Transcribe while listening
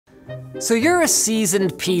So you're a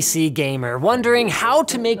seasoned PC gamer wondering how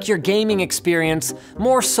to make your gaming experience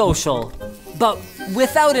more social, but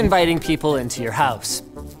without inviting people into your house.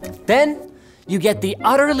 Then you get the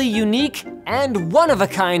utterly unique and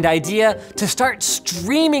one-of-a-kind idea to start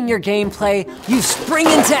streaming your gameplay. You spring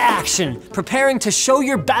into action, preparing to show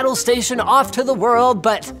your battle station off to the world,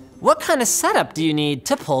 but what kind of setup do you need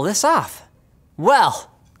to pull this off?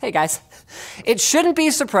 Well, hey guys, it shouldn't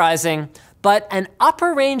be surprising, but an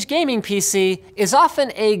upper range gaming PC is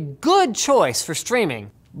often a good choice for streaming.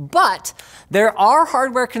 But there are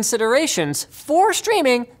hardware considerations for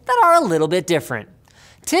streaming that are a little bit different.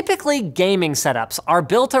 Typically, gaming setups are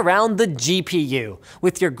built around the GPU,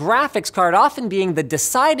 with your graphics card often being the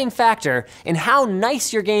deciding factor in how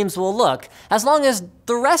nice your games will look, as long as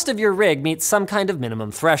the rest of your rig meets some kind of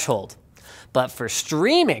minimum threshold. But for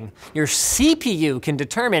streaming, your CPU can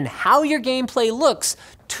determine how your gameplay looks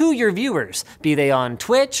to your viewers, be they on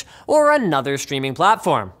Twitch or another streaming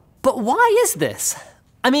platform. But why is this?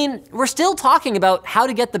 I mean, we're still talking about how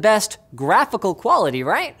to get the best graphical quality,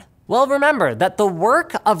 right? Well, remember that the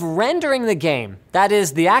work of rendering the game, that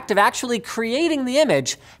is, the act of actually creating the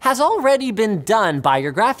image, has already been done by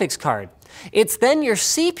your graphics card. It's then your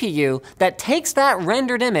CPU that takes that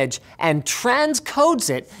rendered image and transcodes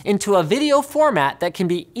it into a video format that can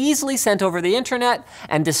be easily sent over the internet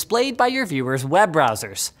and displayed by your viewers' web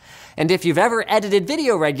browsers. And if you've ever edited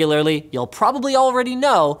video regularly, you'll probably already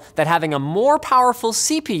know that having a more powerful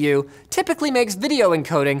CPU typically makes video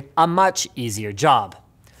encoding a much easier job.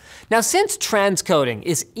 Now, since transcoding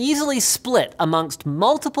is easily split amongst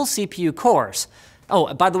multiple CPU cores,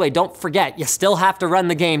 oh, by the way, don't forget, you still have to run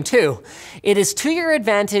the game too. It is to your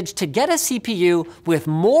advantage to get a CPU with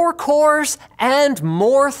more cores and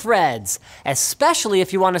more threads, especially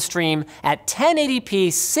if you want to stream at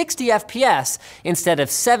 1080p 60 FPS instead of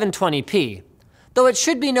 720p. Though it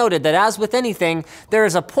should be noted that as with anything, there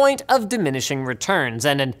is a point of diminishing returns,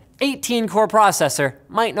 and an 18-core processor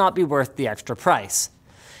might not be worth the extra price.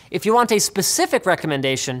 If you want a specific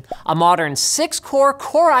recommendation, a modern 6-core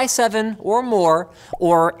Core i7 or more,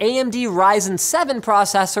 or AMD Ryzen 7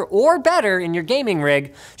 processor or better in your gaming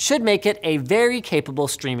rig should make it a very capable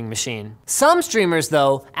streaming machine. Some streamers,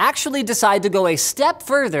 though, actually decide to go a step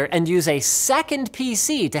further and use a second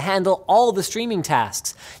PC to handle all the streaming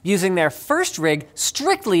tasks, using their first rig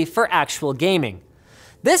strictly for actual gaming.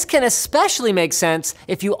 This can especially make sense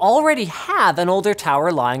if you already have an older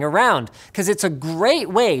tower lying around, because it's a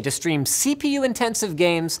great way to stream CPU-intensive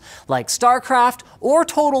games like StarCraft or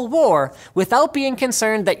Total War without being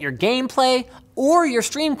concerned that your gameplay or your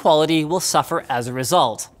stream quality will suffer as a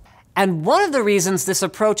result. And one of the reasons this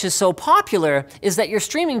approach is so popular is that your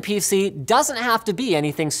streaming PC doesn't have to be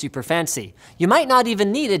anything super fancy. You might not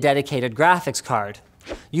even need a dedicated graphics card.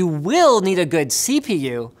 You will need a good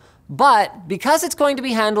CPU, but because it's going to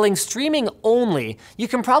be handling streaming only, you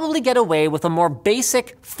can probably get away with a more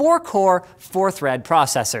basic 4-core, 4-thread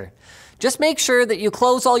processor. Just make sure that you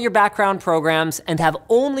close all your background programs and have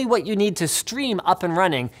only what you need to stream up and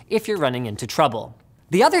running if you're running into trouble.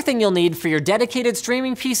 The other thing you'll need for your dedicated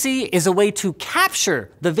streaming PC is a way to capture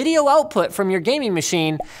the video output from your gaming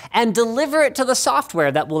machine and deliver it to the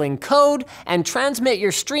software that will encode and transmit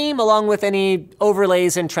your stream along with any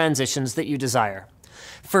overlays and transitions that you desire.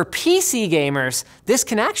 For PC gamers, this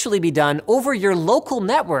can actually be done over your local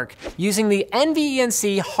network using the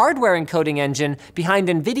NVENC hardware encoding engine behind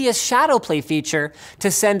NVIDIA's Shadowplay feature to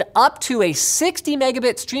send up to a 60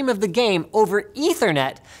 megabit stream of the game over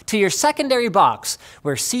Ethernet to your secondary box,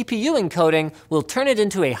 where CPU encoding will turn it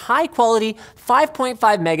into a high-quality 5.5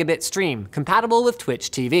 megabit stream compatible with Twitch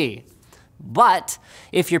TV. But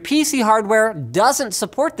if your PC hardware doesn't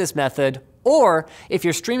support this method, or if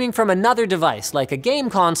you're streaming from another device, like a game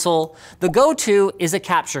console, the go-to is a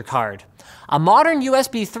capture card. A modern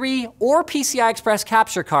USB 3 or PCI Express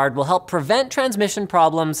capture card will help prevent transmission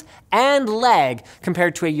problems and lag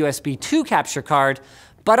compared to a USB 2 capture card,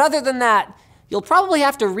 but other than that, you'll probably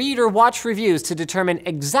have to read or watch reviews to determine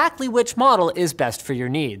exactly which model is best for your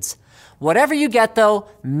needs. Whatever you get though,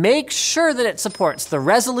 make sure that it supports the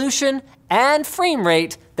resolution and frame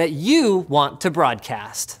rate that you want to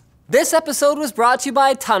broadcast. This episode was brought to you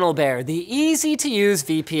by TunnelBear, the easy-to-use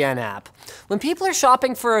VPN app. When people are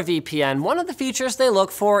shopping for a VPN, one of the features they look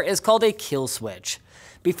for is called a kill switch.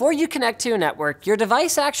 Before you connect to your network, your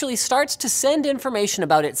device actually starts to send information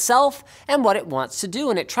about itself and what it wants to do,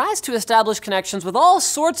 and it tries to establish connections with all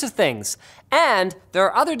sorts of things. And there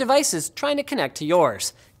are other devices trying to connect to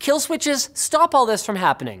yours. Kill switches stop all this from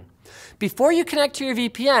happening. Before you connect to your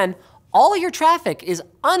VPN, All your traffic is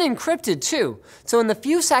unencrypted too, so in the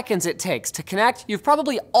few seconds it takes to connect, you've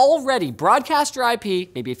probably already broadcast your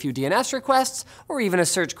IP, maybe a few DNS requests, or even a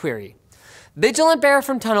search query. Vigilant Bear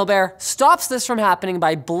from TunnelBear stops this from happening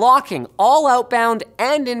by blocking all outbound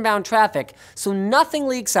and inbound traffic so nothing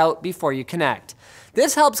leaks out before you connect.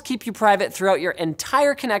 This helps keep you private throughout your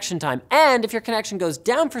entire connection time, and if your connection goes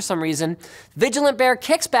down for some reason, Vigilant Bear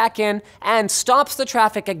kicks back in and stops the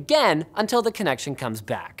traffic again until the connection comes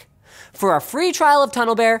back. For a free trial of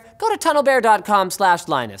TunnelBear, go to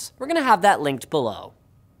tunnelbear.com/Linus. We're gonna have that linked below.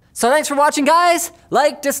 So thanks for watching, guys.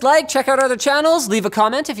 Like, dislike, check out other channels, leave a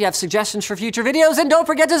comment if you have suggestions for future videos, and don't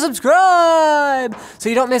forget to subscribe so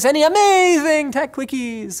you don't miss any amazing tech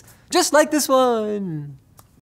quickies, just like this one.